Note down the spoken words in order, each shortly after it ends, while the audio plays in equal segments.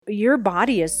your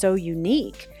body is so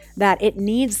unique that it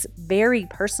needs very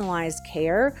personalized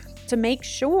care to make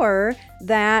sure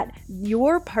that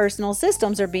your personal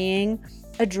systems are being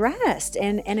addressed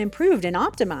and improved and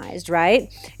optimized,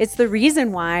 right? It's the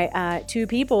reason why two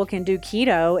people can do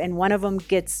keto and one of them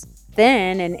gets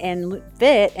thin and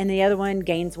fit and the other one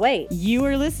gains weight. You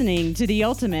are listening to the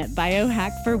Ultimate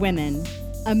Biohack for Women,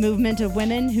 a movement of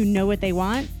women who know what they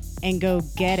want and go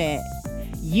get it.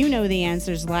 You know the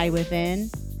answers lie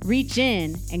within. Reach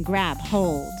in and grab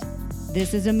hold.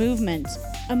 This is a movement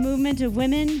of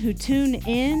women who tune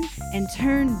in and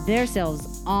turn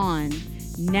themselves on.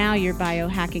 Now you're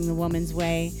biohacking the woman's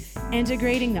way,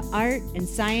 integrating the art and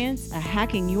science of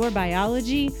hacking your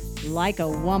biology like a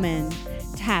woman.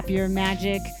 Tap your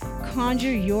magic,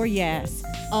 conjure your yes,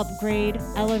 upgrade,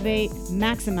 elevate,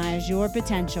 maximize your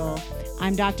potential.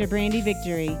 I'm Dr. Brandy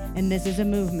Victory, and this is a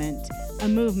movement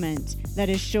that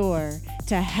is sure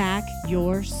to hack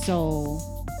your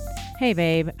soul. Hey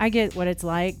babe, I get what it's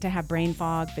like to have brain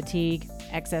fog, fatigue,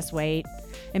 excess weight,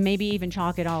 and maybe even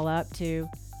chalk it all up to,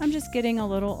 I'm just getting a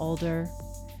little older.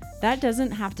 That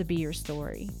doesn't have to be your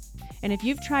story. And if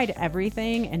you've tried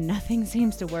everything and nothing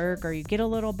seems to work, or you get a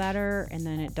little better and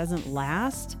then it doesn't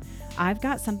last, I've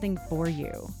got something for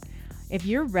you. If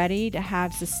you're ready to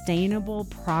have sustainable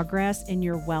progress in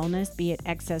your wellness, be it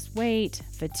excess weight,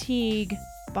 fatigue,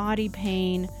 body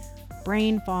pain,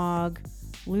 brain fog,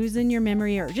 losing your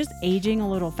memory, or just aging a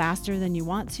little faster than you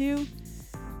want to,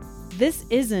 this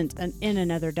isn't in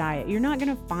another diet. You're not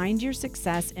going to find your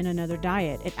success in another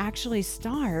diet. It actually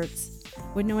starts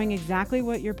with knowing exactly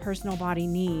what your personal body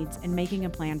needs and making a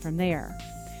plan from there.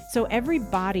 So every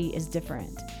body is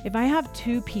different. If I have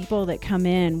two people that come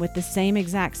in with the same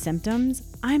exact symptoms,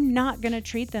 I'm not going to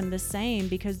treat them the same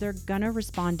because they're going to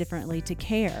respond differently to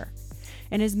care.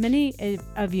 And as many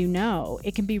of you know,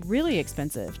 it can be really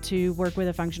expensive to work with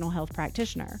a functional health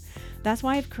practitioner. That's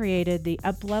why I've created the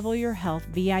Uplevel Your Health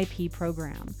VIP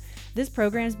program. This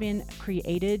program has been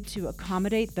created to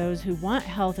accommodate those who want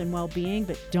health and well-being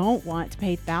but don't want to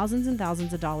pay thousands and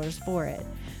thousands of dollars for it.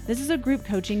 This is a group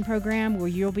coaching program where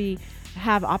you'll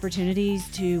have opportunities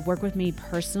to work with me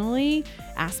personally,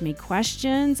 ask me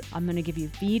questions. I'm going to give you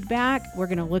feedback. We're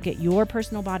going to look at your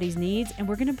personal body's needs, and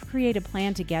we're going to create a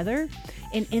plan together.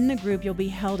 And in the group, you'll be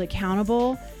held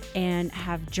accountable and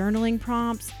have journaling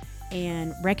prompts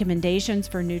and recommendations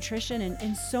for nutrition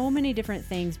and so many different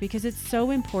things, because it's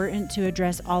so important to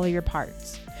address all of your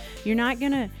parts. You're not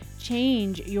going to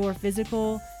change your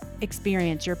physical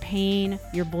experience, your pain,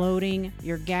 your bloating,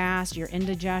 your gas, your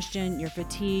indigestion, your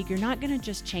fatigue. You're not going to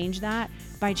just change that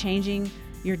by changing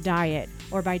your diet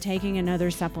or by taking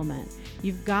another supplement.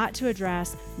 You've got to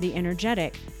address the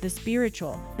energetic, the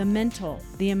spiritual, the mental,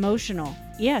 the emotional,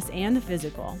 yes, and the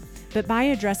physical. But by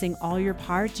addressing all your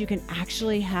parts, you can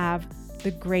actually have the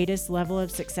greatest level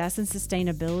of success and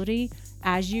sustainability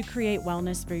as you create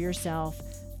wellness for yourself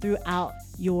throughout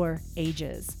your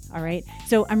ages. All right.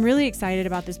 So I'm really excited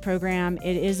about this program.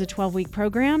 It is a 12-week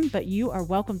program, but you are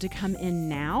welcome to come in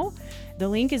now. The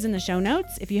link is in the show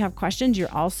notes. If you have questions,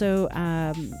 you're also,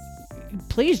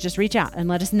 please just reach out and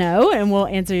let us know and we'll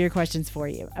answer your questions for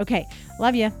you. Okay.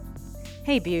 Love you.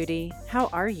 Hey beauty, how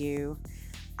are you?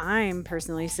 I'm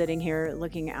personally sitting here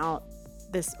looking out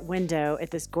this window at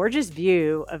this gorgeous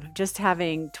view of just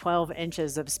having 12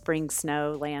 inches of spring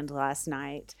snow land last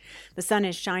night. The sun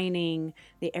is shining,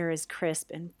 the air is crisp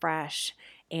and fresh,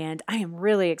 and I am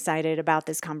really excited about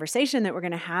this conversation that we're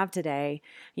going to have today.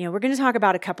 You know, we're going to talk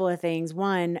about a couple of things.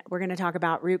 One, we're going to talk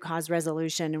about root cause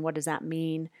resolution and what does that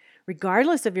mean,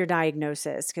 regardless of your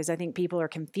diagnosis, because I think people are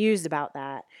confused about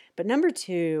that. But number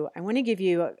two, I want to give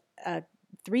you the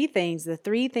three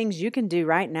things you can do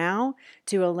right now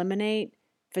to eliminate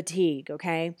fatigue,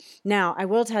 okay? Now, I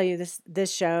will tell you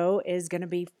this show is going to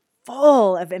be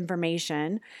full of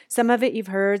information. Some of it you've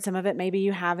heard, some of it maybe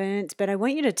you haven't, but I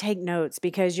want you to take notes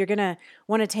because you're going to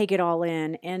want to take it all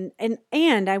in.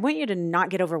 And I want you to not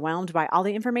get overwhelmed by all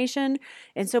the information.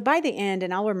 And so by the end,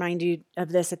 and I'll remind you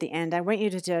of this at the end, I want you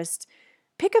to just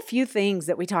pick a few things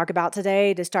that we talk about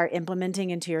today to start implementing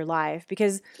into your life,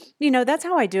 because, you know, that's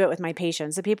how I do it with my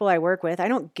patients, the people I work with. I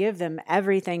don't give them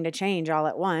everything to change all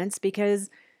at once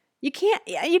because you can't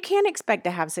expect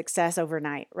to have success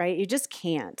overnight, right? You just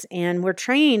can't. And we're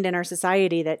trained in our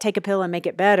society that take a pill and make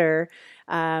it better,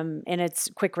 and it's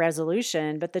quick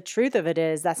resolution. But the truth of it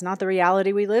is that's not the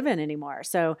reality we live in anymore.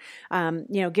 So,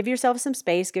 give yourself some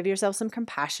space, give yourself some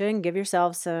compassion, give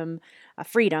yourself some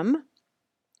freedom.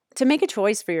 to make a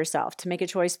choice for yourself, to make a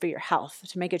choice for your health,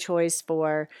 to make a choice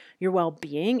for your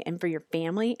well-being and for your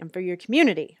family and for your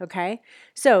community, okay?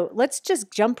 So let's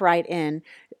just jump right in.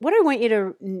 What I want you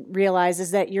to realize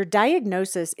is that your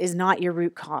diagnosis is not your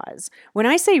root cause. When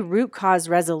I say root cause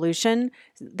resolution,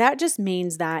 that just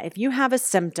means that if you have a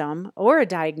symptom or a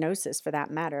diagnosis for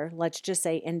that matter, let's just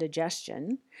say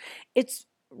indigestion, it's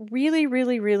really,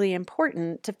 really, really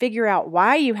important to figure out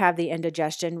why you have the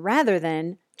indigestion rather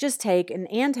than just take an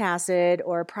antacid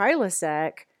or a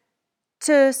Prilosec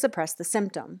to suppress the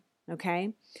symptom,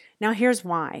 okay? Now, here's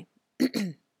why.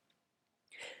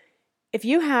 If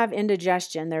you have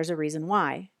indigestion, there's a reason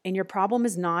why, and your problem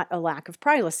is not a lack of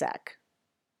Prilosec,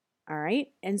 all right?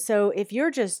 And so if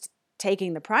you're just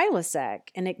taking the Prilosec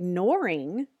and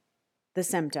ignoring the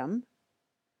symptom,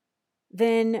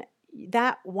 then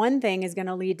that one thing is going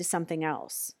to lead to something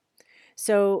else.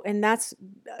 So, and that's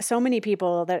so many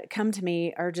people that come to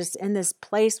me are just in this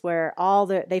place where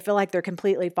they feel like they're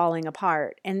completely falling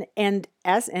apart. And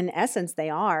as in essence,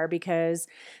 they are, because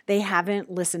they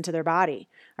haven't listened to their body.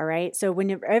 All right. So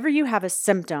whenever you have a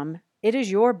symptom, it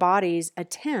is your body's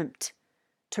attempt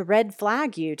to red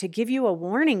flag you, to give you a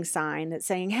warning sign that's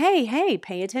saying, hey,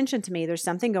 pay attention to me. There's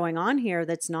something going on here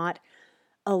that's not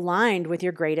aligned with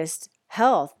your greatest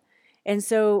health. And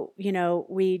so,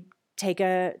 we take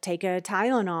a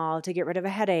Tylenol to get rid of a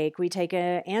headache. We take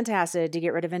a antacid to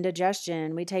get rid of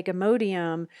indigestion. We take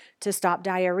Imodium to stop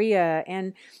diarrhea.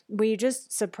 And we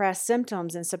just suppress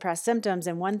symptoms.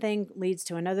 And one thing leads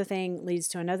to another thing, leads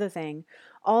to another thing.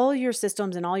 All your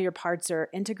systems and all your parts are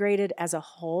integrated as a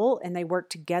whole, and they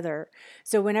work together.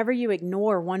 So whenever you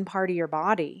ignore one part of your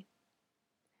body,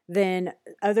 then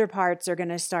other parts are going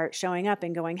to start showing up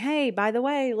and going, hey, by the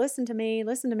way, listen to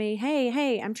me.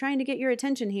 Hey, I'm trying to get your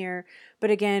attention here.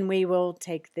 But again, we will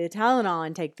take the Tylenol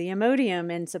and take the Imodium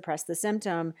and suppress the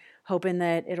symptom, hoping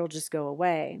that it'll just go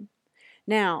away.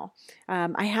 Now,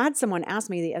 I had someone ask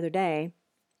me the other day,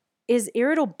 is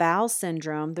irritable bowel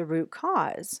syndrome the root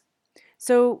cause?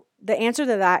 So the answer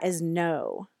to that is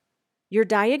no. Your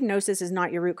diagnosis is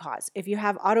not your root cause. If you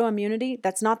have autoimmunity,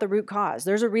 that's not the root cause.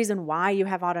 There's a reason why you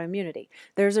have autoimmunity.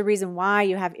 There's a reason why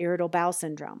you have irritable bowel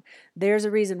syndrome. There's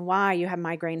a reason why you have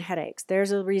migraine headaches.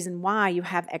 There's a reason why you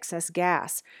have excess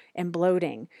gas and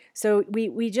bloating. So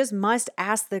we just must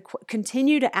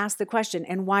continue to ask the question,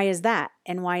 and why is that?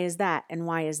 And why is that? And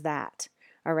why is that?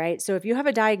 All right. So if you have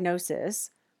a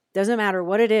diagnosis, doesn't matter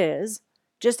what it is,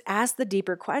 just ask the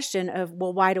deeper question of,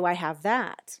 well, why do I have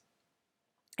that?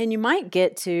 And you might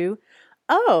get to,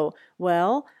 oh,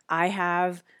 well, I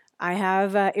have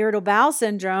irritable bowel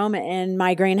syndrome and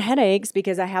migraine headaches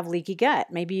because I have leaky gut.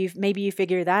 Maybe you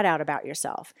figure that out about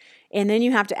yourself. And then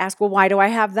you have to ask, well, why do I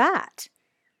have that?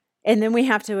 And then we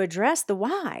have to address the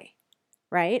why,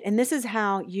 right? And this is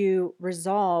how you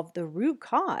resolve the root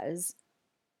cause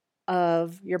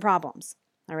of your problems.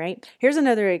 All right. Here's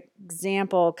another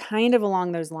example kind of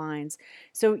along those lines.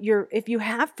 So if you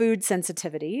have food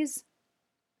sensitivities,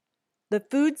 the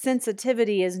food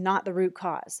sensitivity is not the root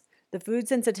cause. The food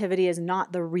sensitivity is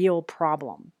not the real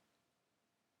problem.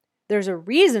 There's a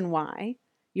reason why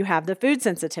you have the food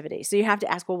sensitivity. So you have to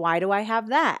ask, well, why do I have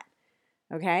that?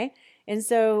 Okay. And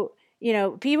so,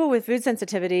 people with food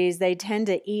sensitivities, they tend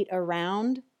to eat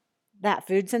around that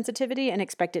food sensitivity and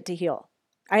expect it to heal.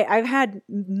 I've had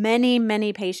many,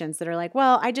 many patients that are like,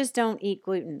 well, I just don't eat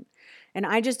gluten, and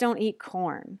I just don't eat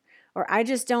corn, or I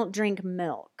just don't drink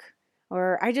milk,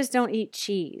 or I just don't eat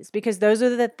cheese, because those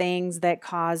are the things that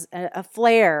cause a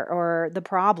flare or the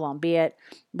problem, be it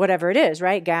whatever it is,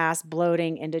 right? Gas,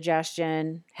 bloating,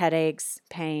 indigestion, headaches,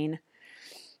 pain.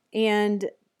 And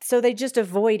so they just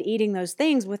avoid eating those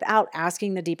things without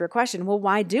asking the deeper question, well,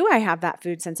 why do I have that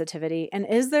food sensitivity? And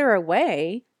is there a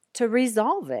way to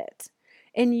resolve it?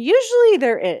 And usually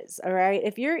there is, all right?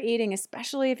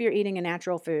 Especially if you're eating a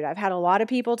natural food. I've had a lot of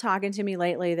people talking to me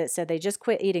lately that said they just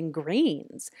quit eating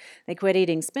greens. They quit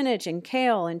eating spinach and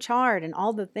kale and chard and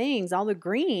all the things, all the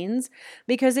greens,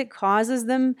 because it causes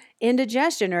them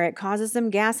indigestion, or it causes them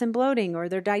gas and bloating, or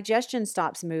their digestion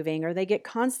stops moving, or they get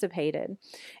constipated.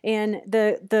 And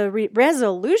the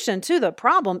resolution to the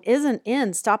problem isn't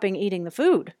in stopping eating the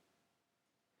food.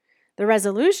 The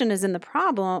resolution is in the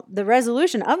problem. The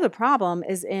resolution of the problem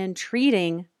is in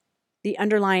treating the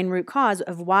underlying root cause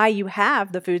of why you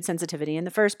have the food sensitivity in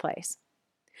the first place.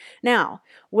 Now,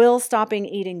 will stopping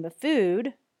eating the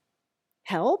food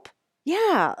help?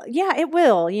 Yeah, it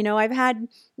will. I've had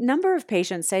a number of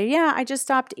patients say, yeah, I just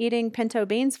stopped eating pinto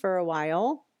beans for a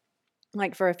while,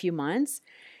 like for a few months.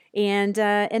 And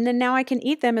then now I can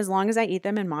eat them as long as I eat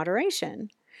them in moderation.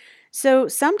 So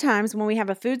sometimes when we have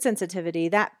a food sensitivity,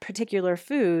 that particular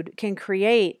food can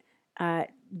create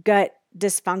gut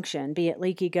dysfunction, be it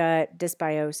leaky gut,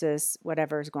 dysbiosis,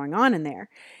 whatever is going on in there.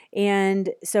 And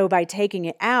so by taking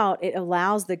it out, it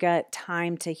allows the gut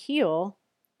time to heal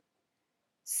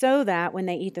so that when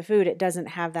they eat the food, it doesn't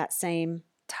have that same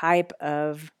type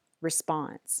of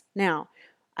response. Now,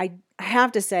 I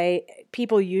have to say,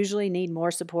 people usually need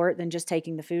more support than just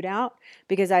taking the food out,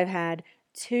 because I've had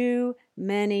too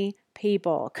many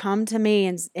people come to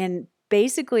me and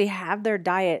basically have their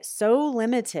diet so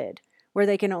limited where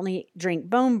they can only drink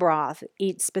bone broth,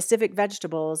 eat specific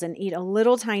vegetables, and eat a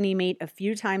little tiny meat a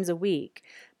few times a week,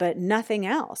 but nothing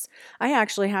else. I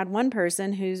actually had one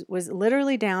person who was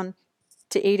literally down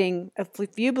to eating a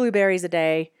few blueberries a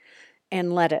day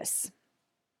and lettuce.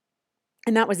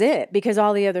 And that was it, because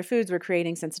all the other foods were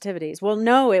creating sensitivities. Well,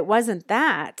 no, it wasn't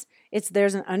that.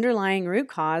 There's an underlying root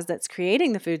cause that's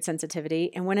creating the food sensitivity.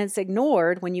 And when it's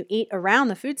ignored, when you eat around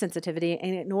the food sensitivity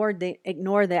and ignore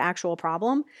the actual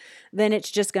problem, then it's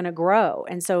just going to grow.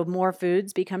 And so more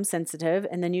foods become sensitive,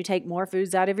 and then you take more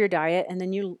foods out of your diet, and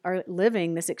then you are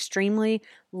living this extremely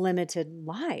limited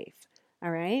life.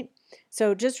 All right.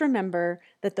 So just remember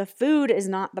that the food is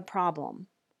not the problem.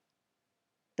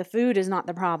 The food is not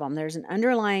the problem. There's an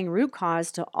underlying root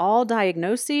cause to all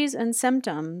diagnoses and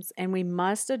symptoms, and we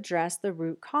must address the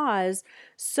root cause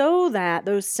so that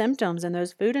those symptoms and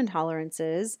those food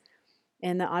intolerances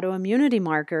and the autoimmunity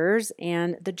markers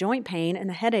and the joint pain and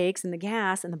the headaches and the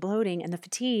gas and the bloating and the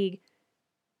fatigue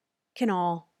can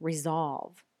all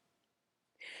resolve.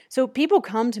 So people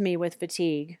come to me with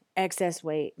fatigue, excess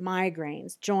weight,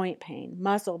 migraines, joint pain,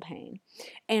 muscle pain,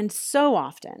 and so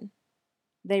often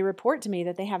they report to me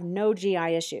that they have no GI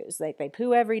issues. Like they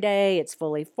poo every day, it's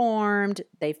fully formed,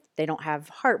 they don't have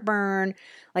heartburn,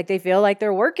 like they feel like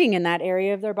they're working in that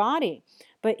area of their body.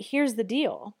 But here's the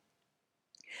deal.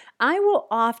 I will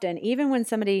often, even when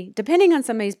depending on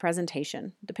somebody's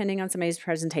presentation,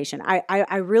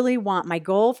 I really want, my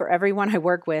goal for everyone I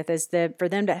work with is for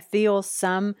them to feel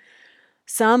some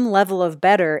level of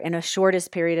better in a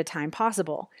shortest period of time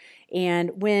possible.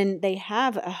 And when they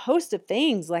have a host of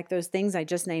things like those things I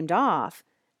just named off,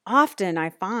 often I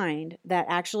find that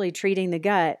actually treating the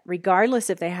gut, regardless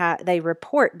if they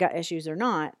report gut issues or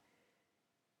not,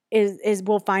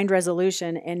 will find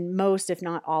resolution in most, if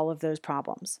not all, of those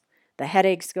problems. The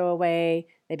headaches go away,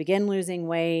 they begin losing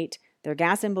weight, their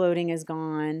gas and bloating is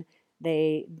gone,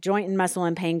 joint and muscle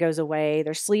and pain goes away,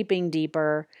 they're sleeping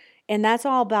deeper. And that's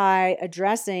all by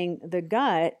addressing the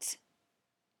gut,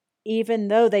 even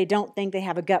though they don't think they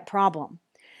have a gut problem.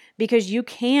 Because you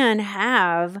can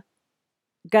have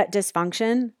gut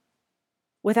dysfunction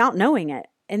without knowing it.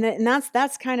 And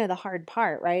that's kind of the hard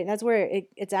part, right? That's where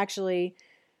it's actually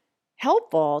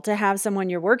helpful to have someone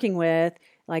you're working with,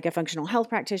 like a functional health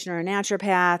practitioner, a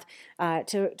naturopath,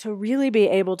 to really be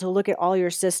able to look at all your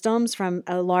systems from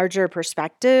a larger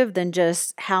perspective than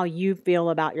just how you feel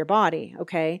about your body,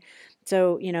 okay?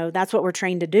 So, that's what we're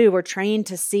trained to do. We're trained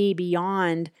to see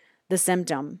beyond the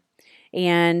symptom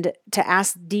and to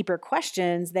ask deeper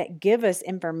questions that give us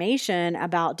information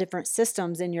about different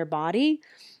systems in your body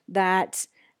that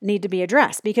need to be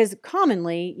addressed. Because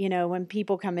commonly, when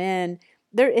people come in,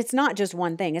 it's not just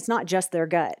one thing. It's not just their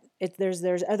gut.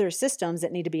 There's other systems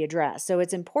that need to be addressed. So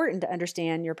it's important to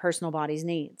understand your personal body's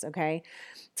needs, okay?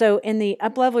 So in the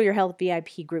Uplevel Your Health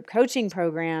VIP group coaching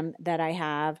program that I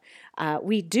have,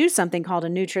 we do something called a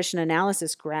nutrition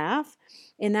analysis graph.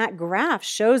 And that graph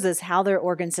shows us how their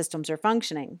organ systems are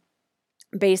functioning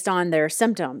based on their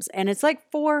symptoms. And it's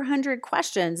like 400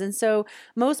 questions. And so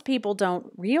most people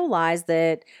don't realize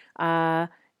that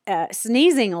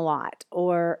sneezing a lot,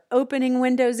 or opening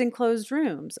windows in closed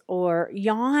rooms, or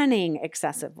yawning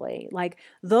excessively, like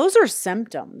those are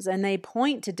symptoms, and they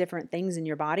point to different things in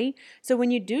your body. So when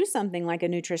you do something like a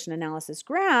nutrition analysis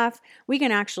graph, we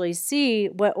can actually see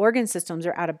what organ systems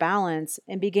are out of balance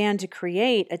and begin to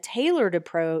create a tailored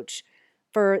approach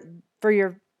for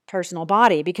your personal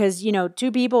body. Because,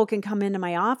 two people can come into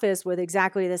my office with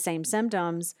exactly the same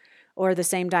symptoms or the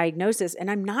same diagnosis, and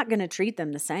I'm not going to treat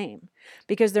them the same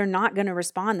because they're not going to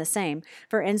respond the same.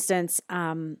 For instance,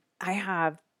 I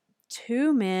have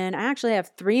I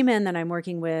have 3 men that I'm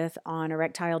working with on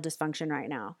erectile dysfunction right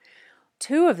now.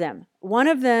 2 of them,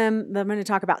 I'm going to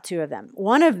talk about 2 of them.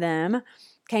 One of them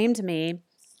came to me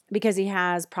because he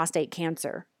has prostate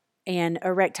cancer and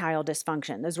erectile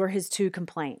dysfunction. Those were his 2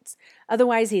 complaints.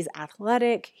 Otherwise, he's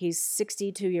athletic. He's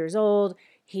 62 years old.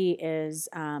 He is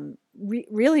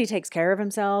really takes care of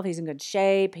himself. He's in good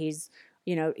shape. He's,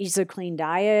 eats a clean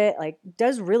diet, like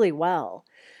does really well.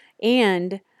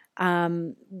 And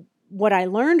what I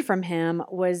learned from him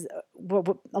was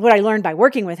what I learned by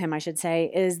working with him, I should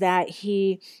say, is that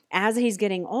as he's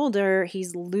getting older,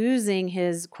 he's losing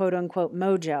his quote unquote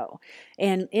mojo.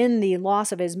 And in the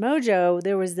loss of his mojo,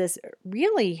 there was this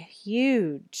really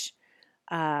huge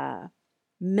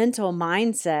mental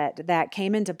mindset that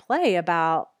came into play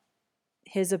about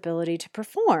his ability to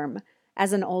perform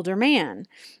as an older man.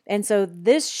 And so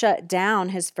this shut down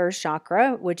his first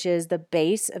chakra, which is the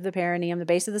base of the perineum, the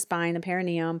base of the spine, the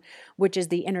perineum, which is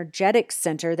the energetic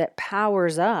center that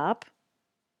powers up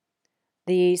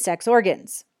the sex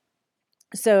organs.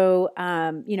 So,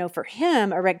 for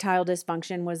him, erectile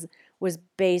dysfunction was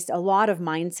based a lot of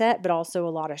mindset, but also a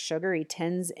lot of sugar.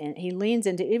 He leans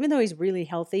into, even though he's really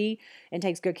healthy and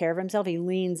takes good care of himself, he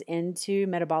leans into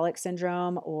metabolic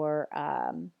syndrome or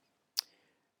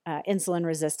insulin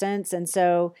resistance. And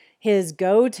so his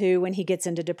go-to when he gets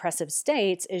into depressive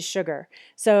states is sugar.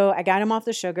 So I got him off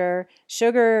the sugar.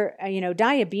 Sugar,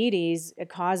 diabetes, it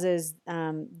causes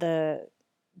the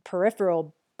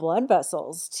peripheral blood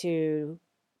vessels to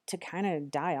kind of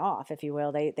die off, if you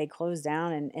will. They close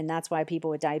down, and that's why people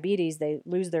with diabetes, they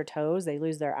lose their toes, they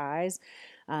lose their eyes.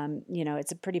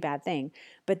 It's a pretty bad thing.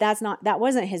 But that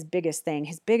wasn't his biggest thing.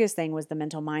 His biggest thing was the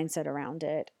mental mindset around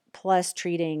it, plus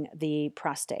treating the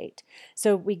prostate.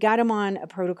 So we got him on a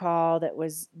protocol that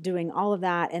was doing all of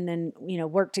that, and then,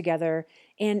 worked together.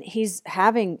 And he's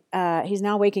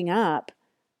now waking up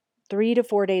 3 to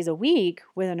 4 days a week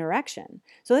with an erection.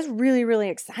 So that's really, really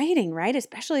exciting, right?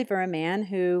 Especially for a man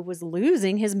who was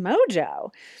losing his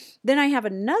mojo. Then I have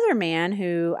another man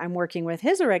who I'm working with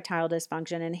his erectile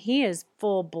dysfunction, and he is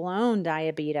full-blown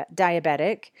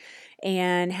diabetic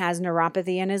and has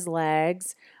neuropathy in his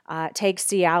legs, takes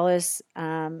Cialis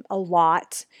a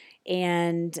lot,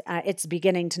 and it's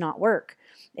beginning to not work.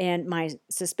 And my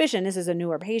suspicion, this is a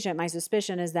newer patient, my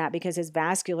suspicion is that because his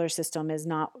vascular system is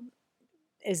not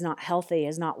healthy,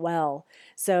 is not well.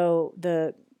 So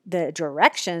the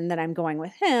direction that I'm going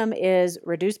with him is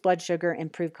reduce blood sugar,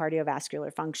 improve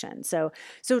cardiovascular function. So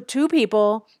two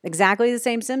people, exactly the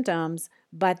same symptoms,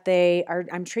 but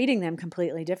I'm treating them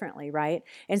completely differently, right?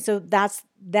 And so that's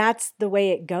the way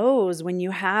it goes when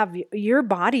your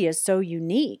body is so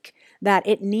unique that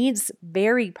it needs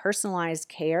very personalized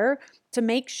care to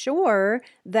make sure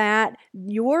that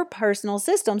your personal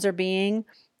systems are being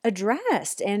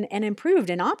addressed and improved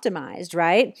and optimized,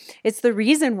 right? It's the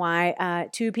reason why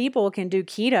two people can do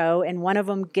keto and one of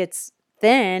them gets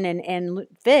thin and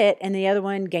fit and the other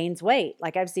one gains weight.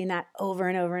 Like I've seen that over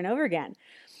and over and over again.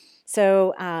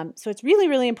 So it's really,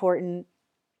 really important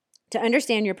to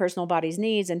understand your personal body's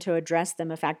needs and to address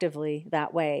them effectively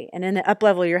that way. And in the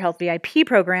Uplevel Your Health VIP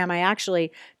program, I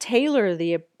actually tailor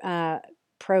the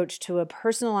approach to a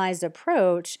personalized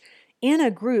approach in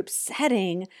a group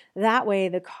setting. That way,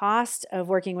 the cost of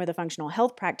working with a functional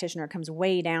health practitioner comes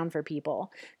way down for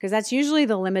people, because that's usually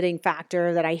the limiting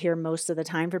factor that I hear most of the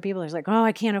time for people. It's like, oh,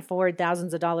 I can't afford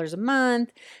thousands of dollars a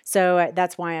month. So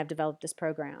that's why I've developed this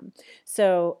program.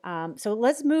 So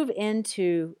let's move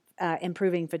into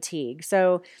improving fatigue.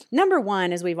 So number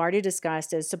one, as we've already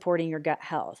discussed, is supporting your gut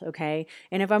health. Okay.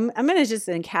 And if I'm going to just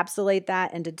encapsulate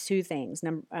that into two things.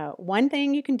 One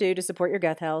thing you can do to support your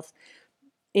gut health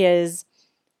is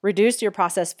reduce your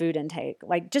processed food intake.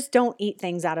 Like, just don't eat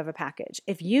things out of a package.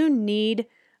 If you need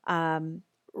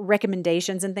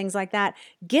recommendations and things like that,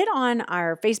 get on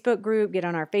our Facebook group, get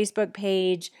on our Facebook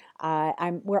page.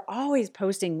 We're always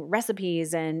posting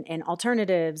recipes and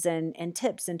alternatives and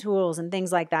tips and tools and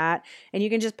things like that. And you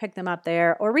can just pick them up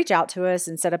there or reach out to us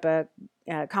and set up a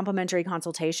complimentary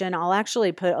consultation. I'll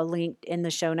actually put a link in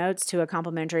the show notes to a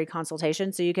complimentary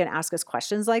consultation so you can ask us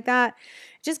questions like that.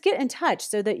 Just get in touch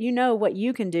so that you know what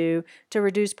you can do to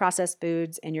reduce processed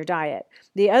foods in your diet.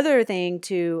 The other thing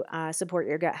to support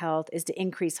your gut health is to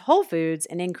increase whole foods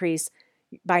and increase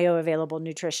bioavailable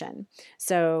nutrition.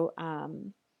 So,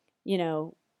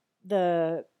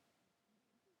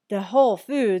 the whole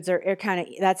foods are kind of,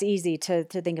 that's easy to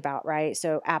think about, right?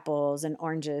 So apples and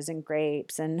oranges and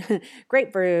grapes and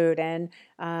grapefruit and,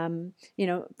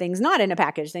 things not in a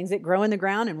package, things that grow in the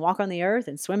ground and walk on the earth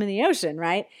and swim in the ocean,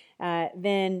 right?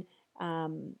 Then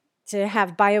to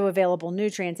have bioavailable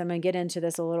nutrients, I'm going to get into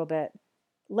this a little bit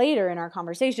later in our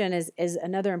conversation, is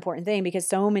another important thing, because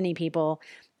so many people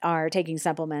are taking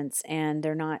supplements and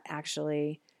they're not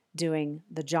actually doing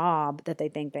the job that they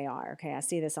think they are. Okay, I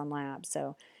see this on labs.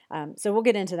 So we'll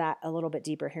get into that a little bit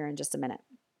deeper here in just a minute.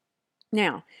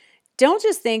 Now, don't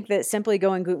just think that simply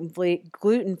going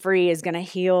gluten-free is going to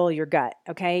heal your gut.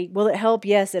 Okay. Will it help?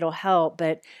 Yes, it'll help.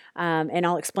 But, and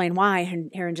I'll explain why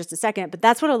here in just a second. But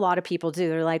that's what a lot of people do.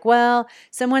 They're like, well,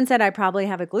 someone said I probably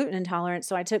have a gluten intolerance,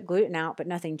 so I took gluten out, but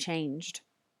nothing changed.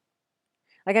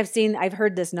 Like I've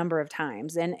heard this number of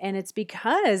times, and it's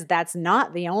because that's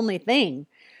not the only thing.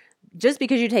 Just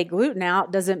because you take gluten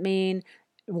out doesn't mean,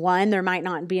 one, there might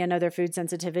not be another food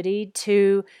sensitivity.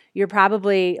 Two, you're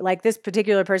probably like this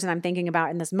particular person I'm thinking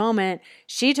about in this moment.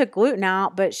 She took gluten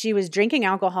out, but she was drinking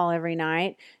alcohol every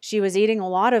night. She was eating a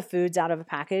lot of foods out of a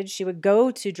package. She would go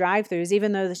to drive-thrus,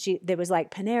 even though there was like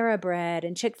Panera Bread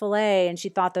and Chick-fil-A, and she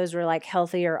thought those were like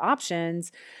healthier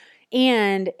options.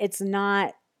 And it's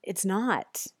not. It's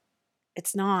not.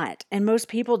 It's not. And most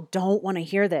people don't want to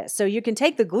hear this. So you can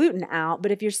take the gluten out,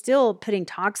 but if you're still putting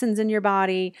toxins in your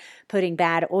body, putting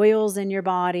bad oils in your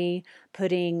body,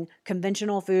 putting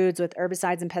conventional foods with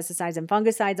herbicides and pesticides and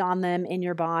fungicides on them in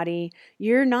your body,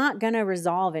 you're not going to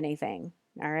resolve anything.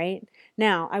 All right.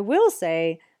 Now, I will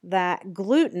say that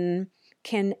gluten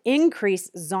can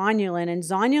increase zonulin, and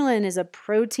zonulin is a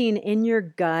protein in your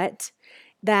gut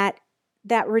that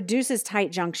reduces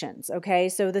tight junctions, okay?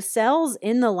 So the cells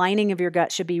in the lining of your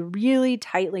gut should be really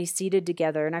tightly seated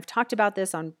together. And I've talked about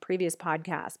this on previous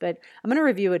podcasts, but I'm going to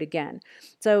review it again.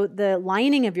 So the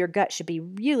lining of your gut should be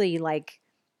really like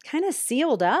kind of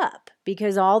sealed up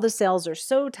because all the cells are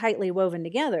so tightly woven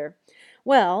together.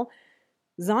 Well,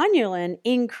 zonulin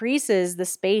increases the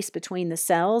space between the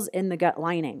cells in the gut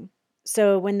lining.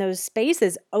 So when those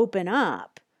spaces open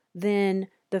up, then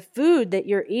the food that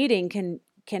you're eating can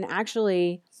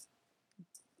actually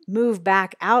move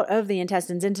back out of the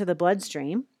intestines into the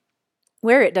bloodstream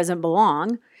where it doesn't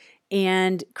belong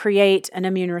and create an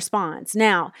immune response.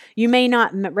 Now, you may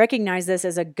not recognize this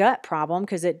as a gut problem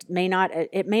because it may not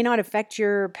affect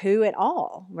your poo at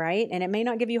all, right? And it may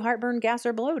not give you heartburn, gas,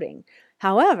 or bloating.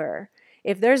 However,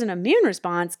 if there's an immune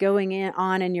response going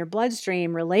on in your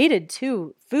bloodstream related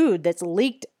to food that's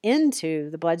leaked into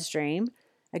the bloodstream,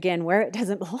 again, where it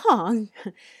doesn't belong,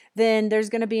 then there's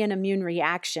going to be an immune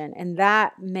reaction, and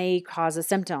that may cause a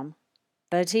symptom: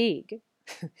 fatigue,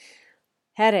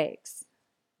 headaches,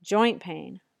 joint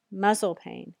pain, muscle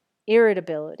pain,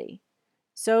 irritability.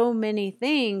 So many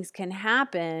things can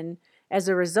happen as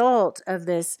a result of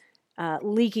this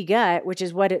leaky gut, which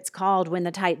is what it's called when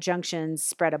the tight junctions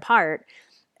spread apart,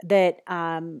 that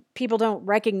people don't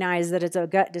recognize that it's a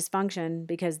gut dysfunction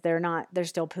because they're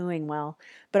still pooing well.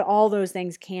 But all those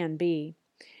things can be.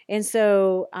 And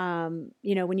so,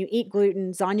 when you eat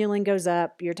gluten, zonulin goes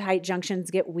up, your tight junctions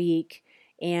get weak,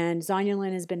 and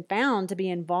zonulin has been found to be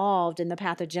involved in the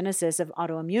pathogenesis of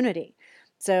autoimmunity.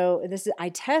 So I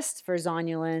test for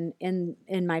zonulin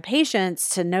in my patients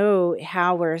to know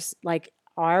how we're like,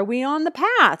 are we on the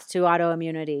path to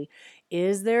autoimmunity?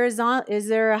 Is there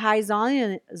a high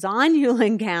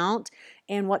zonulin count?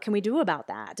 And what can we do about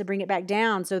that to bring it back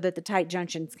down so that the tight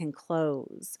junctions can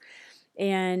close?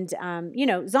 And,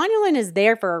 zonulin is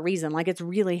there for a reason. Like, it's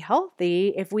really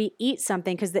healthy if we eat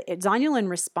something because the zonulin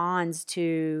responds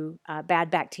to bad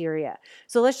bacteria.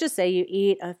 So let's just say you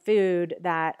eat a food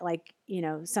that, like,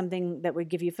 something that would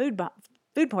give you food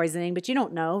poisoning, but you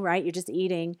don't know, right? You're just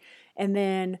eating. And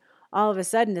then all of a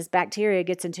sudden this bacteria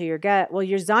gets into your gut. Well,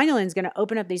 your zonulin is going to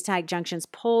open up these tight junctions,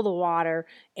 pull the water,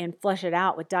 and flush it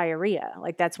out with diarrhea.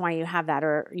 Like, that's why you have that,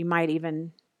 or you might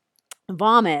even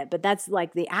vomit, but that's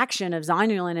like the action of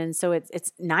zonulin. And so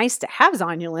it's nice to have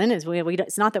zonulin.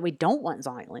 It's not that we don't want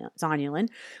zonulin.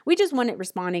 We just want it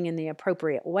responding in the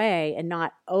appropriate way and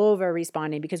not over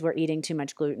responding because we're eating too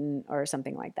much gluten or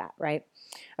something like that, right?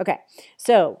 Okay.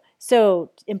 So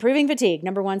improving fatigue.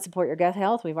 Number one, support your gut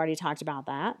health. We've already talked about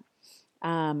that.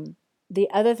 The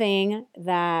other thing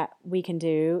that we can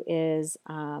do is,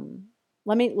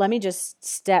 let me just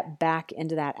step back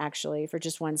into that actually for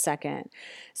just 1 second.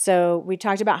 So we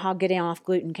talked about how getting off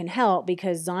gluten can help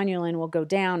because zonulin will go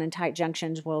down and tight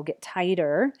junctions will get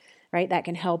tighter, right? That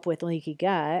can help with leaky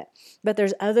gut. But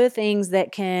there's other things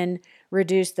that can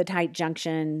reduce the tight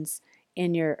junctions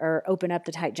or open up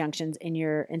the tight junctions in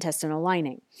your intestinal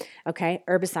lining. Okay,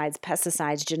 herbicides,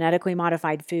 pesticides, genetically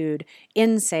modified food,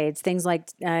 NSAIDs, things like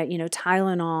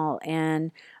Tylenol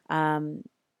and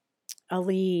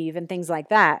Aleve and things like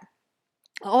that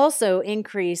also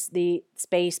increase the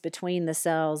space between the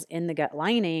cells in the gut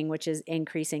lining, which is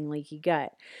increasing leaky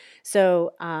gut.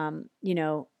 So,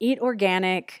 eat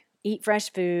organic, eat fresh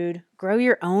food, grow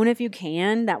your own if you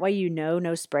can. That way,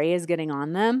 no spray is getting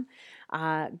on them.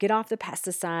 Get off the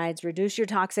pesticides, reduce your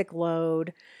toxic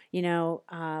load,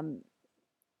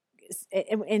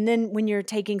 And then when you're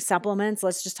taking supplements,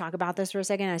 let's just talk about this for a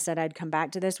second. I said I'd come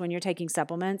back to this. When you're taking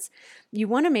supplements, you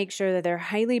want to make sure that they're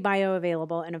highly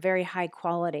bioavailable and a very high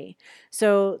quality.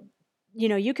 So,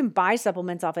 you can buy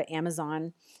supplements off of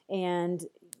Amazon, and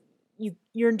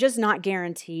you're just not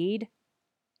guaranteed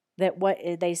that what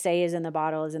they say is in the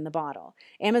bottle is in the bottle.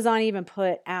 Amazon even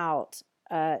put out,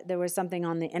 there was something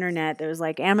on the internet that was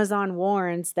like, Amazon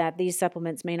warns that these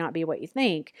supplements may not be what you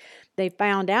think. They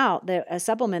found out that a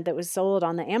supplement that was sold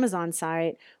on the Amazon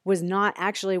site was not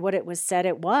actually what it was said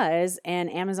it was.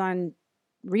 And Amazon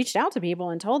reached out to people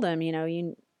and told them,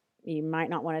 you might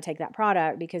not want to take that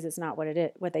product because it's not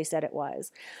what they said it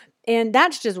was. And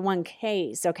that's just one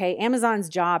case, okay? Amazon's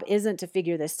job isn't to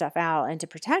figure this stuff out and to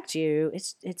protect you.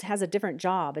 It has a different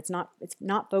job. It's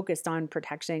not focused on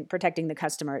protecting the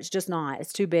customer. It's just not.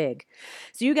 It's too big.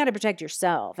 So you got to protect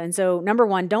yourself. And so number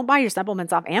one, don't buy your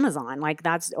supplements off Amazon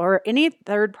or any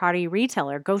third-party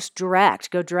retailer. Go direct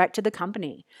to the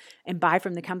company and buy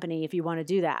from the company if you want to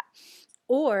do that.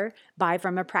 Or buy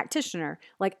from a practitioner.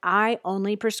 Like, I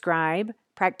only prescribe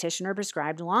practitioner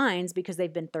prescribed lines because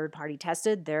they've been third-party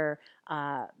tested. Their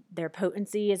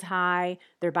potency is high.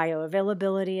 Their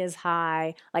bioavailability is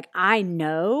high. Like, I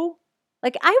know,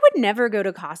 like, I would never go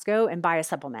to Costco and buy a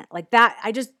supplement like that.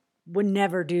 I just would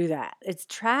never do that. It's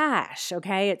trash,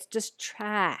 okay? It's just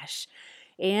trash.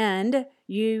 And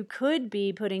you could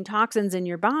be putting toxins in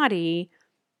your body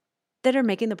that are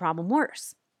making the problem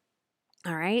worse.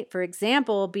 All right. For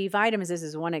example, B vitamins, this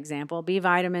is one example. B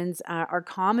vitamins are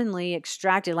commonly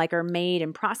extracted, are made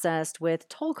and processed with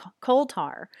coal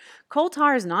tar. Coal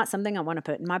tar is not something I want to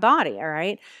put in my body. All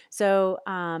right. So,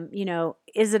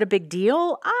 is it a big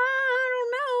deal? I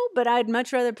don't know, but I'd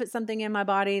much rather put something in my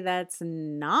body that's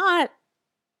not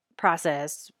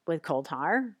processed with coal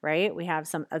tar, right? We have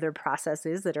some other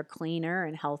processes that are cleaner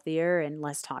and healthier and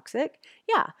less toxic.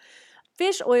 Yeah.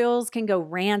 Fish oils can go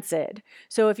rancid.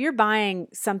 So if you're buying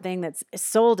something that's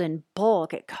sold in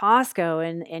bulk at Costco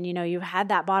and you've had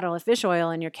that bottle of fish oil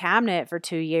in your cabinet for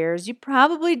 2 years, you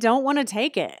probably don't want to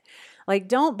take it.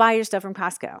 Don't buy your stuff from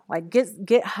Costco.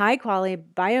 Get high quality,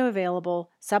 bioavailable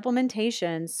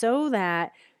supplementation so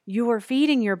that you are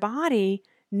feeding your body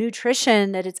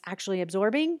nutrition that it's actually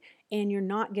absorbing, and you're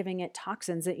not giving it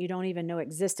toxins that you don't even know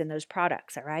exist in those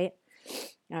products, all right?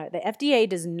 The FDA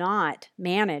does not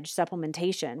manage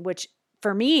supplementation, which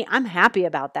for me, I'm happy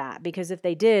about that, because if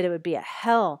they did, it would be a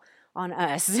hell on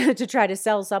us to try to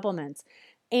sell supplements.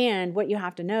 And what you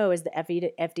have to know is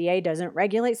the FDA doesn't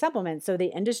regulate supplements, so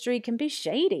the industry can be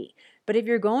shady. But if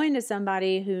you're going to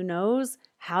somebody who knows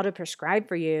how to prescribe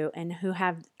for you and who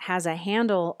has a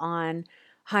handle on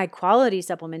high quality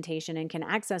supplementation and can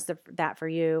access that for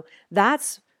you,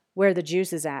 that's where the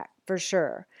juice is at, for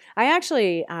sure. I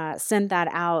actually sent that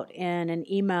out in an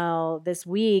email this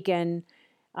week, and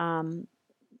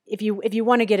if you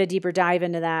want to get a deeper dive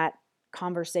into that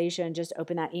conversation, just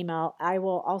open that email. I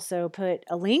will also put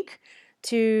a link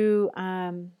to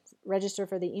register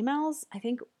for the emails. I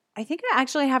think I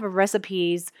actually have a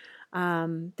recipes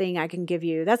thing I can give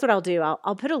you. That's what I'll do.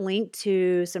 I'll put a link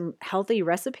to some healthy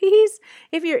recipes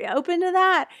if you're open to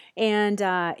that,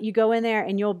 and you go in there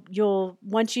and you'll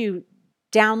once you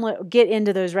get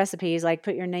into those recipes,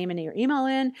 put your name and your email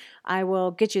in, I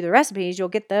will get you the recipes. You'll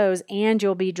get those, and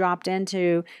you'll be dropped in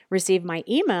to receive my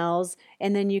emails,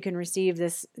 and then you can receive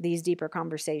these deeper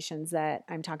conversations that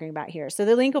I'm talking about here. So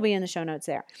the link will be in the show notes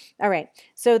there. All right.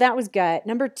 So that was gut.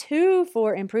 Number 2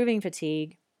 for improving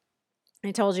fatigue.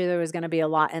 I told you there was going to be a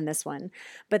lot in this one,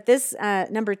 but this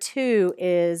number 2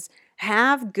 is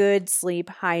have good sleep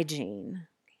hygiene.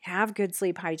 Have good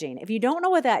sleep hygiene. If you don't know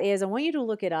what that is, I want you to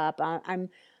look it up.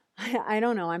 I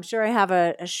don't know. I'm sure I have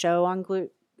a show on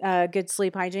good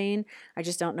sleep hygiene. I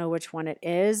just don't know which one it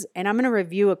is. And I'm going to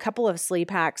review a couple of sleep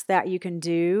hacks that you can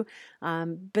do.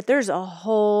 But there's a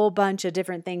whole bunch of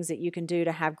different things that you can do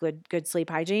to have good sleep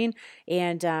hygiene.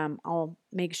 And I'll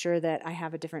make sure that I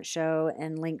have a different show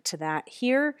and link to that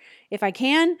here if I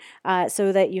can,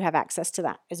 so that you have access to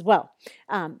that as well.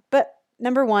 But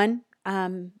number 1,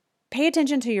 pay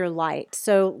attention to your light.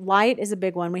 So light is a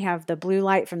big one. We have the blue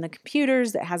light from the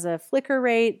computers that has a flicker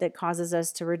rate that causes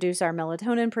us to reduce our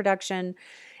melatonin production.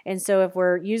 And so if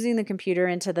we're using the computer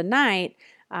into the night,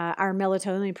 our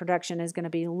melatonin production is going to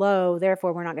be low.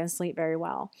 Therefore, we're not going to sleep very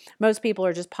well. Most people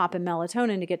are just popping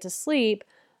melatonin to get to sleep,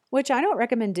 which I don't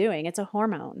recommend doing. It's a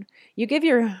hormone. You give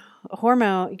your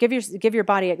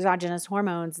body exogenous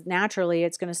hormones, naturally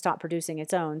it's going to stop producing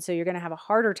its own. So you're going to have a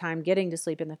harder time getting to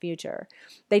sleep in the future.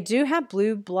 They do have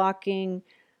blue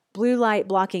light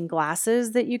blocking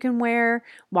glasses that you can wear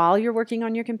while you're working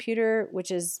on your computer,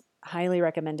 which is Highly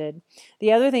recommended.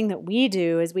 The other thing that we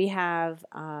do is we have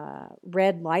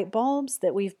red light bulbs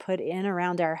that we've put in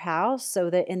around our house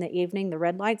so that in the evening the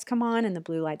red lights come on and the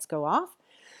blue lights go off.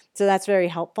 So that's very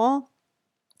helpful.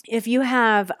 If you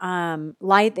have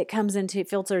light that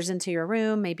filters into your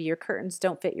room, maybe your curtains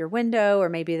don't fit your window, or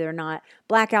maybe they're not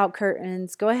blackout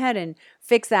curtains, go ahead and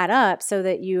fix that up so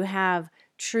that you have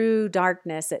true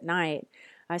darkness at night,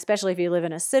 especially if you live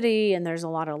in a city and there's a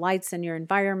lot of lights in your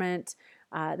environment.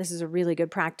 This is a really good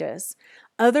practice.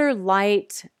 Other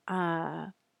light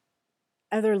that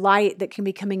can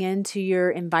be coming into your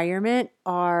environment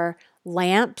are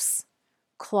lamps,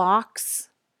 clocks,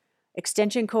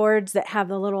 extension cords that have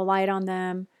the little light on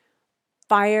them,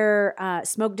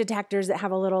 smoke detectors that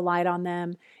have a little light on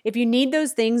them. If you need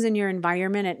those things in your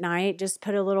environment at night, just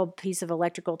put a little piece of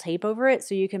electrical tape over it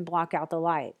so you can block out the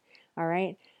light. All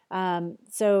right.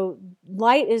 So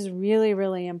light is really,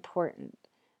 really important.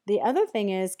 The other thing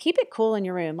is keep it cool in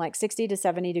your room, like 60 to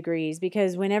 70 degrees,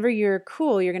 because whenever you're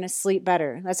cool, you're going to sleep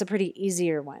better. That's a pretty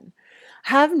easier one.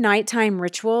 Have nighttime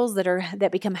rituals that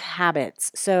become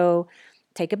habits. So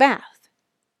take a bath,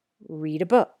 read a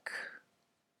book,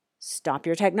 stop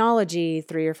your technology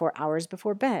 3 or 4 hours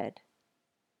before bed.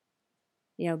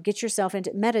 Get yourself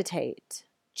into meditate,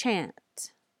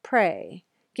 chant, pray.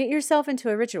 Get yourself into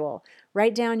a ritual.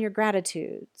 Write down your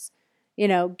gratitudes.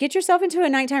 Get yourself into a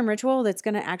nighttime ritual that's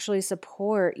going to actually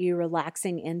support you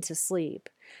relaxing into sleep.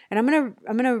 And I'm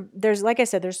going to, like I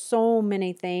said, there's so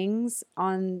many things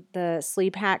on the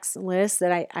sleep hacks list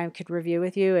that I could review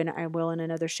with you, and I will in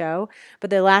another show. But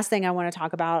the last thing I want to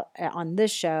talk about on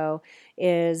this show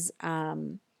is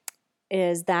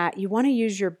that you want to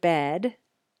use your bed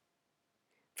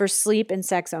for sleep and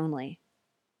sex only.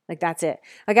 Like, that's it.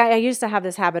 Like, I used to have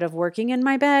this habit of working in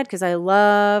my bed because I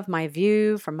love my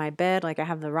view from my bed. Like, I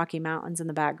have the Rocky Mountains in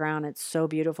the background. It's so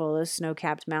beautiful, those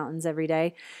snow-capped mountains every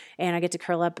day. And I get to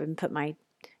curl up and put I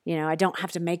don't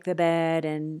have to make the bed,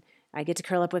 and I get to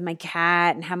curl up with my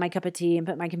cat and have my cup of tea and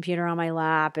put my computer on my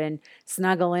lap and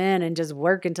snuggle in and just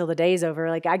work until the day's over.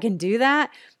 Like, I can do that,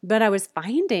 but I was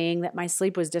finding that my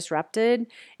sleep was disrupted.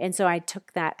 And so I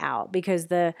took that out because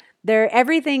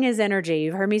everything is energy.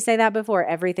 You've heard me say that before.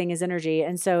 Everything is energy.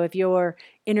 And so if you're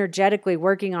energetically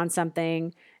working on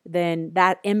something, then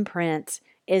that imprint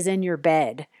is in your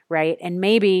bed, right? And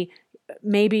maybe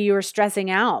you're stressing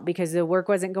out because the work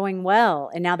wasn't going well,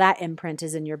 and now that imprint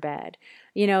is in your bed.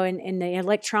 And the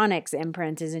electronics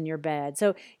imprint is in your bed.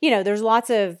 So, there's lots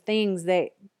of things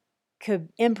that could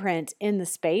imprint in the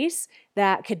space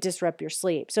that could disrupt your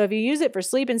sleep. So if you use it for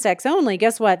sleep and sex only,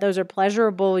 guess what? Those are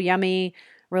pleasurable, yummy,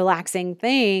 relaxing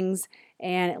things.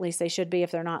 And at least they should be.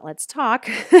 If they're not, let's talk.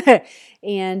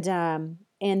 And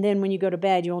then when you go to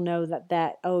bed, you'll know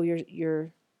that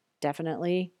you're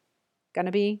definitely going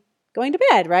to be going to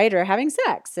bed, right? Or having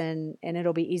sex, and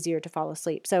it'll be easier to fall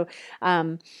asleep. So,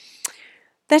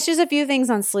 that's just a few things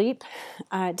on sleep.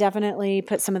 Definitely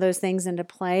put some of those things into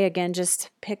play. Again, just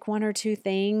pick 1 or 2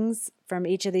 things from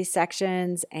each of these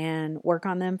sections and work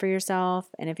on them for yourself.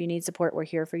 And if you need support, we're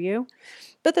here for you.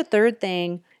 But the third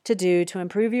thing to do to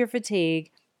improve your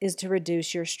fatigue is to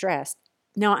reduce your stress.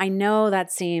 Now, I know that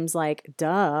seems like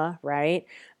duh, right?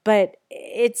 But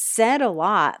it's said a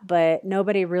lot, but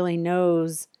nobody really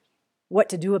knows what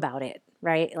to do about it,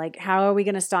 right? Like, how are we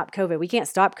going to stop COVID? We can't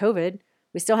stop COVID.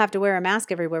 We still have to wear a mask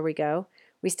everywhere we go.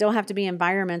 We still have to be in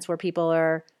environments where people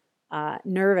are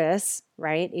nervous,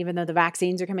 right? Even though the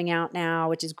vaccines are coming out now,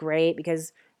 which is great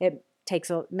because it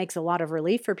makes a lot of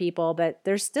relief for people, but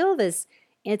there's still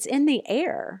it's in the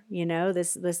air,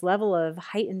 this level of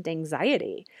heightened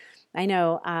anxiety. I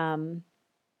know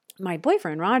my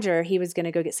boyfriend, Roger, he was going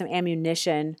to go get some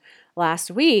ammunition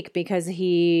last week because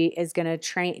he is going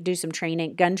to do some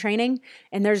gun training,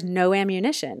 and there's no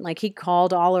ammunition. Like, he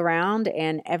called all around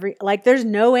and there's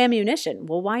no ammunition.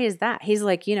 Well, why is that? He's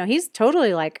like, he's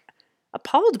totally like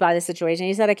appalled by the situation.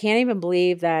 He said, I can't even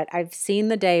believe that I've seen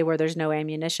the day where there's no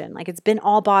ammunition. Like, it's been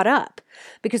all bought up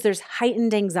because there's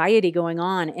heightened anxiety going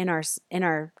on in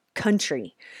our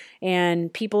country,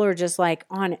 and people are just like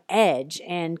on edge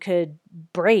and could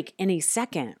break any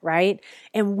second, right?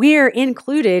 And we're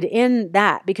included in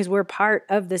that because we're part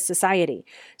of this society.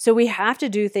 So we have to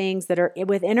do things that are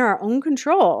within our own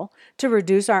control to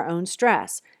reduce our own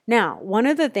stress. Now, one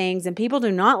of the things, and people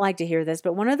do not like to hear this,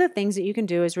 but one of the things that you can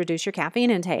do is reduce your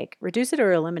caffeine intake, reduce it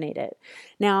or eliminate it.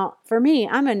 Now, for me,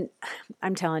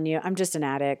 I'm telling you, I'm just an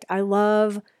addict. I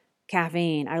love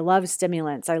caffeine. I love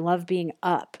stimulants. I love being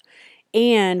up.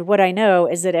 And what I know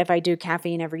is that if I do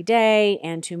caffeine every day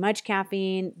and too much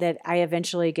caffeine, that I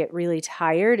eventually get really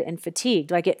tired and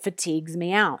fatigued. Like, it fatigues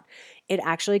me out. It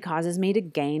actually causes me to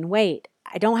gain weight.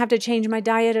 I don't have to change my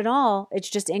diet at all. It's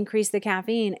just increase the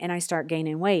caffeine and I start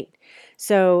gaining weight.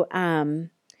 So,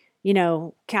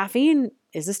 caffeine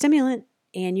is a stimulant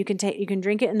and you can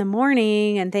drink it in the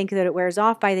morning and think that it wears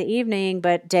off by the evening,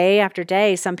 but day after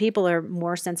day, some people are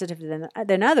more sensitive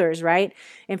than others, right?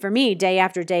 And for me, day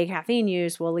after day caffeine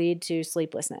use will lead to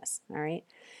sleeplessness, all right?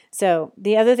 So,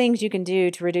 the other things you can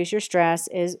do to reduce your stress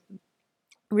is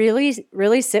really,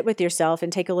 really sit with yourself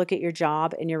and take a look at your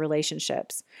job and your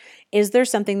relationships. Is there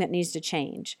something that needs to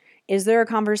change? Is there a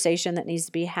conversation that needs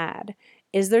to be had?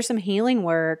 Is there some healing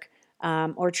work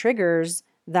or triggers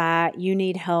that you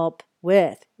need help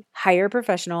with? Hire a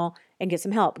professional and get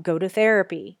some help. Go to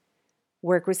therapy.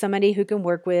 Work with somebody who can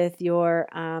work with your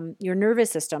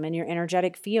nervous system and your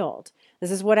energetic field.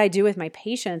 This is what I do with my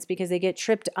patients because they get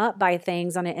tripped up by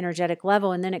things on an energetic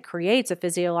level, and then it creates a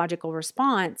physiological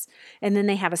response, and then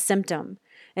they have a symptom.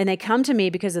 And they come to me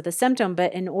because of the symptom,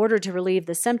 but in order to relieve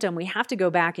the symptom, we have to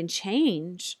go back and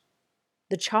change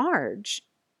the charge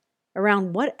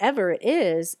around whatever it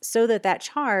is so that that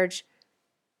charge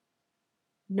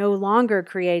no longer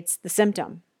creates the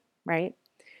symptom, right?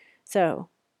 So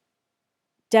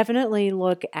definitely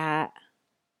look at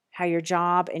how your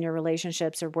job and your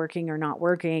relationships are working or not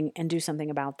working and do something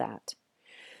about that.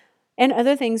 And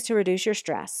other things to reduce your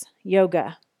stress: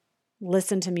 yoga,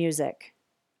 listen to music,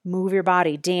 move your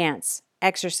body, dance,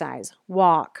 exercise,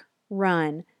 walk,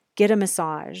 run, get a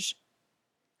massage,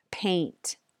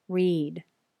 paint, read,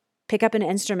 pick up an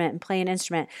instrument and play an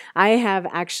instrument. I have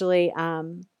actually,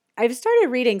 I've started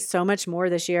reading so much more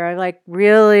this year. I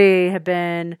really have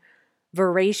been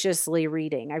voraciously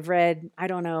reading. I've read, I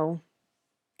don't know,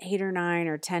 8 or 9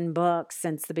 or 10 books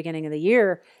since the beginning of the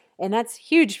year. And that's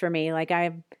huge for me.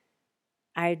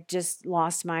 I just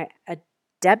lost my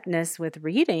adeptness with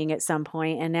reading at some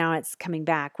point, and now it's coming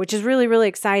back, which is really, really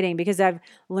exciting because I'm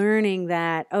learning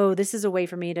that, this is a way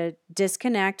for me to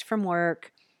disconnect from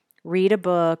work, read a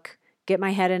book, get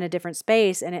my head in a different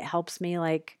space, and it helps me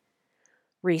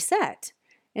reset.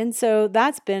 And so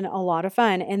that's been a lot of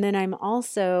fun. And then I'm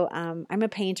also, I'm a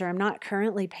painter. I'm not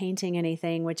currently painting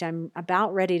anything, which I'm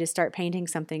about ready to start painting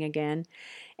something again.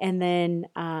 And then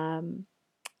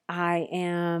I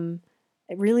am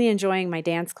really enjoying my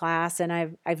dance class, and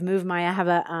I've moved I have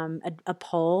a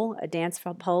pole, a dance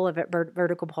pole, a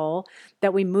vertical pole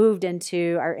that we moved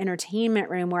into our entertainment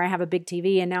room where I have a big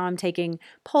TV, and now I'm taking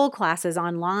pole classes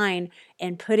online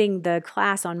and putting the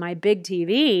class on my big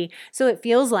TV so it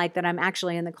feels like that I'm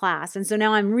actually in the class. And so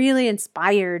now I'm really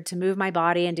inspired to move my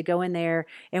body and to go in there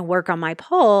and work on my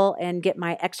pole and get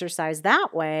my exercise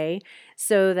that way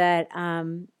so that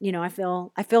I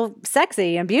feel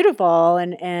sexy and beautiful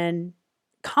and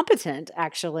competent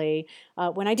actually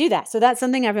when I do that. So that's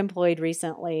something I've employed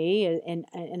recently in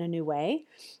a new way.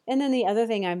 And then the other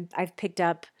thing I've picked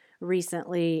up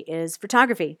recently is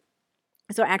photography.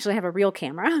 So I actually have a real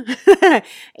camera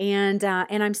and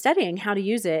I'm studying how to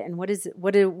use it and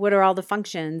what are all the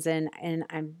functions, and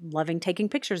I'm loving taking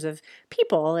pictures of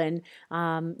people, and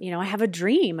I have a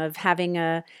dream of having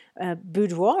a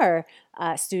boudoir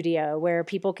studio where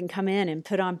people can come in and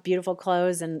put on beautiful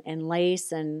clothes and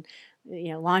lace and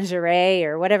lingerie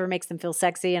or whatever makes them feel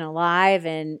sexy and alive.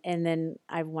 And then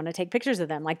I want to take pictures of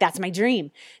them. That's my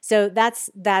dream. So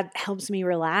that helps me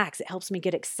relax. It helps me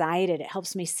get excited. It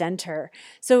helps me center.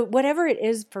 So whatever it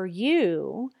is for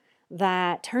you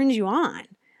that turns you on,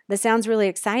 that sounds really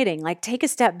exciting, take a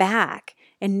step back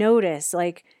and notice,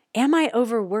 am I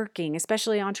overworking?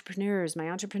 Especially entrepreneurs, my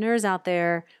entrepreneurs out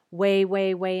there, way,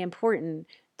 way, way important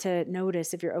to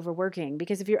notice if you're overworking,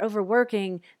 because if you're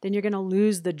overworking, then you're going to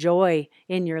lose the joy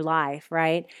in your life,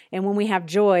 right? And when we have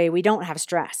joy, we don't have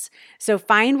stress. So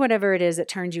find whatever it is that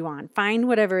turns you on. Find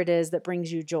whatever it is that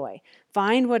brings you joy.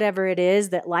 Find whatever it is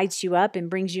that lights you up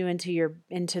and brings you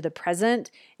into the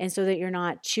present, and so that you're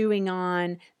not chewing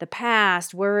on the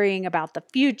past, worrying about the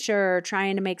future,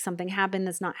 trying to make something happen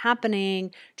that's not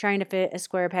happening, trying to fit a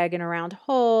square peg in a round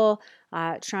hole,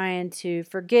 trying to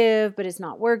forgive, but it's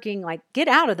not working. Get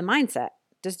out of the mindset.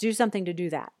 Just do something to do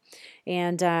that.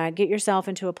 And get yourself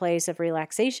into a place of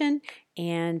relaxation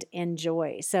and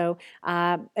enjoy. So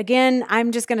again,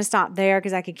 I'm just going to stop there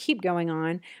because I could keep going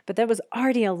on, but that was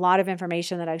already a lot of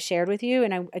information that I've shared with you.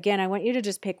 And I want you to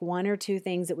just pick 1 or 2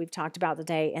 things that we've talked about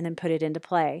today and then put it into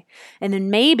play. And then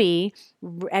maybe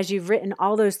as you've written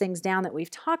all those things down that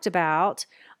we've talked about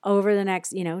over the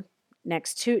next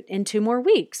 2 more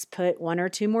weeks, put 1 or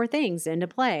 2 more things into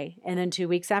play. And then 2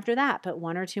 weeks after that, put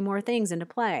 1 or 2 more things into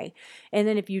play. And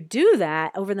then if you do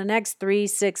that over the next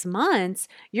 3-6 months,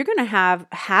 you're going to have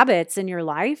habits in your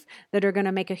life that are going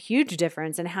to make a huge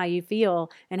difference in how you feel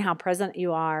and how present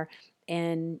you are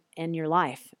in your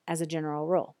life as a general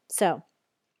rule. So,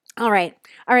 all right,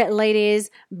 ladies,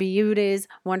 beauties,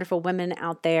 wonderful women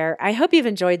out there. I hope you've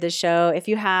enjoyed this show. If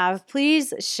you have,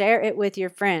 please share it with your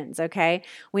friends, okay?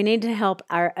 We need to help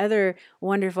our other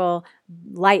wonderful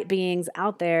light beings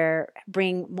out there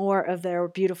bring more of their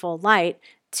beautiful light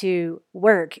to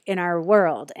work in our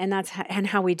world. And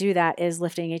how we do that is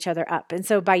lifting each other up. And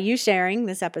so by you sharing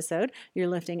this episode, you're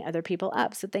lifting other people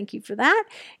up. So thank you for that.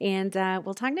 And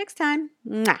we'll talk next time.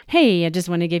 Mwah. Hey, I just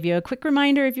want to give you a quick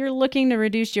reminder. If you're looking to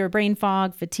reduce your brain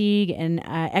fog, fatigue, and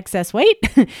excess weight,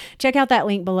 check out that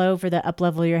link below for the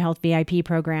Uplevel Your Health VIP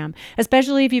program,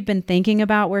 especially if you've been thinking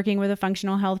about working with a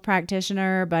functional health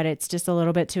practitioner, but it's just a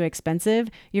little bit too expensive.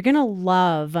 You're going to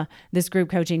love this group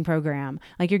coaching program.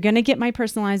 Like, you're going to get my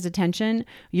personalized attention,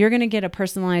 you're going to get a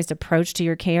personalized approach to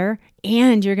your care,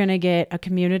 and you're going to get a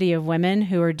community of women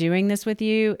who are doing this with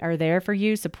you, are there for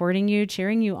you, supporting you,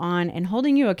 cheering you on, and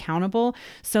holding you accountable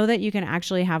so that you can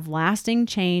actually have lasting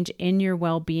change in your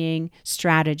well-being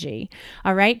strategy.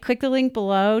 All right, click the link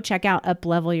below, check out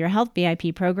Uplevel Your Health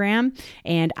VIP program,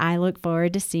 and I look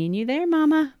forward to seeing you there,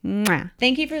 Mama. Mwah.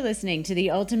 Thank you for listening to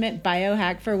the Ultimate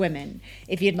Biohack for Women.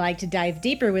 If you'd like to dive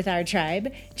deeper with our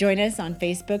tribe, join us on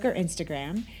Facebook or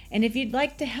Instagram. And if you'd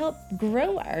like to help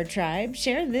grow our tribe,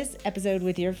 share this episode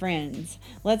with your friends.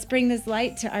 Let's bring this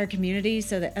light to our community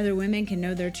so that other women can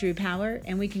know their true power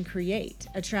and we can create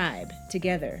a tribe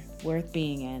together worth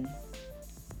being in.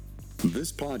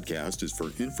 This podcast is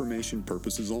for information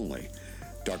purposes only.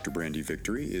 Dr. Brandy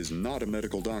Victory is not a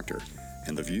medical doctor,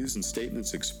 and the views and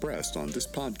statements expressed on this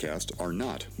podcast are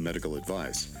not medical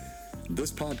advice.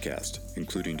 This podcast,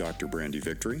 including Dr. Brandy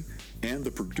Victory and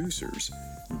the producers,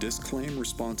 disclaim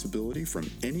responsibility from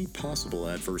any possible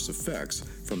adverse effects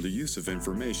from the use of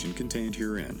information contained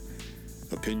herein.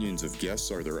 Opinions of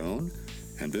guests are their own,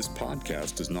 and this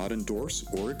podcast does not endorse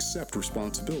or accept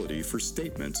responsibility for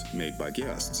statements made by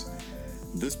guests.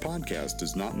 This podcast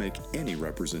does not make any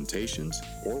representations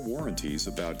or warranties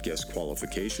about guest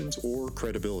qualifications or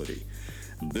credibility.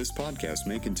 This podcast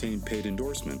may contain paid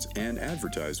endorsements and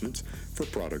advertisements for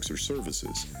products or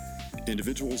services.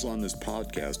 Individuals on this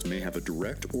podcast may have a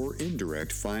direct or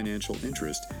indirect financial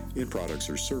interest in products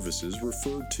or services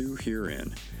referred to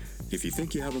herein. If you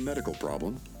think you have a medical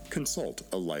problem, consult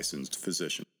a licensed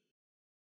physician.